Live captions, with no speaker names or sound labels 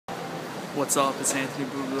What's up? It's Anthony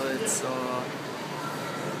Bugla. It's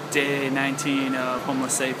day 19 of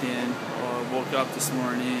Homelessiapian. Woke up this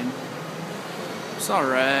morning. It's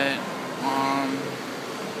alright.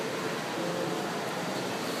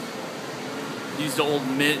 Used an old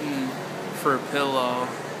mitten for a pillow.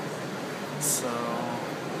 So,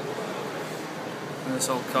 this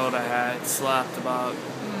old coat I had, slept about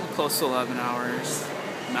close to 11 hours.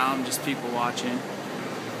 Now I'm just people watching.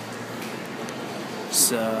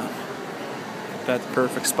 So, that's the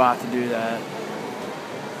perfect spot to do that.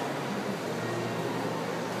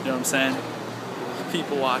 You know what I'm saying?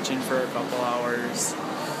 People watching for a couple hours.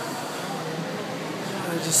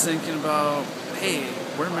 I was just thinking about, hey,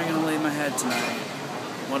 where am I going to lay my head tonight?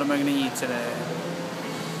 What am I going to eat today?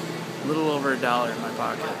 A little over $1 in my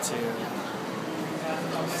pocket too.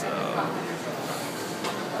 So,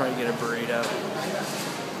 probably get a burrito.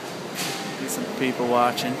 Get some people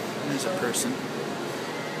watching. There's a person.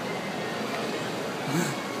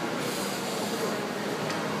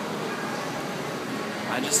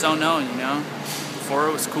 I just don't know, you know? Before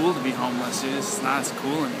it was cool to be homeless, dude. It's not as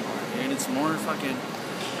cool anymore, dude. It's more fucking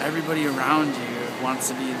everybody around you wants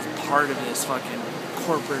to be part of this fucking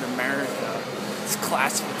corporate America, this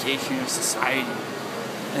classification of society.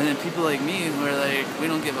 And then people like me who are like, we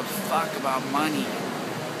don't give a fuck about money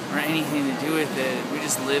or anything to do with it. We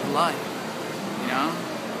just live life, you know?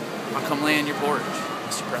 I'll come lay on your porch,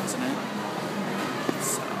 Mr. President.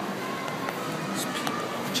 So, just people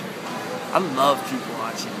watching. I love people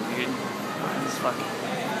watching, dude. I just fucking...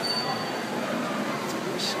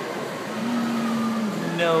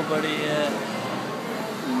 Nobody yet.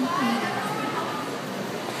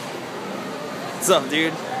 What's up,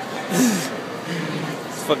 dude?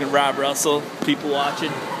 It's fucking Rob Russell. People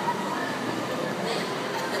watching.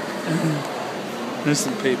 There's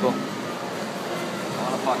some people. A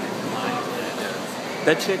lot of fucking lines there, dude.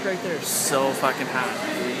 That chick right there is so fucking hot.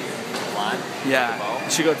 Line? Yeah.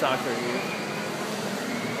 You should go talk to her, dude.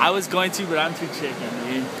 I was going to, but I'm too chicken,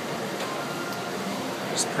 dude.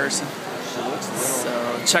 Just a person. She looks little.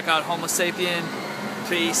 So check out Homelessiapian,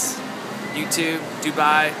 Peace, YouTube,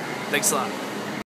 Dubai. Thanks a lot.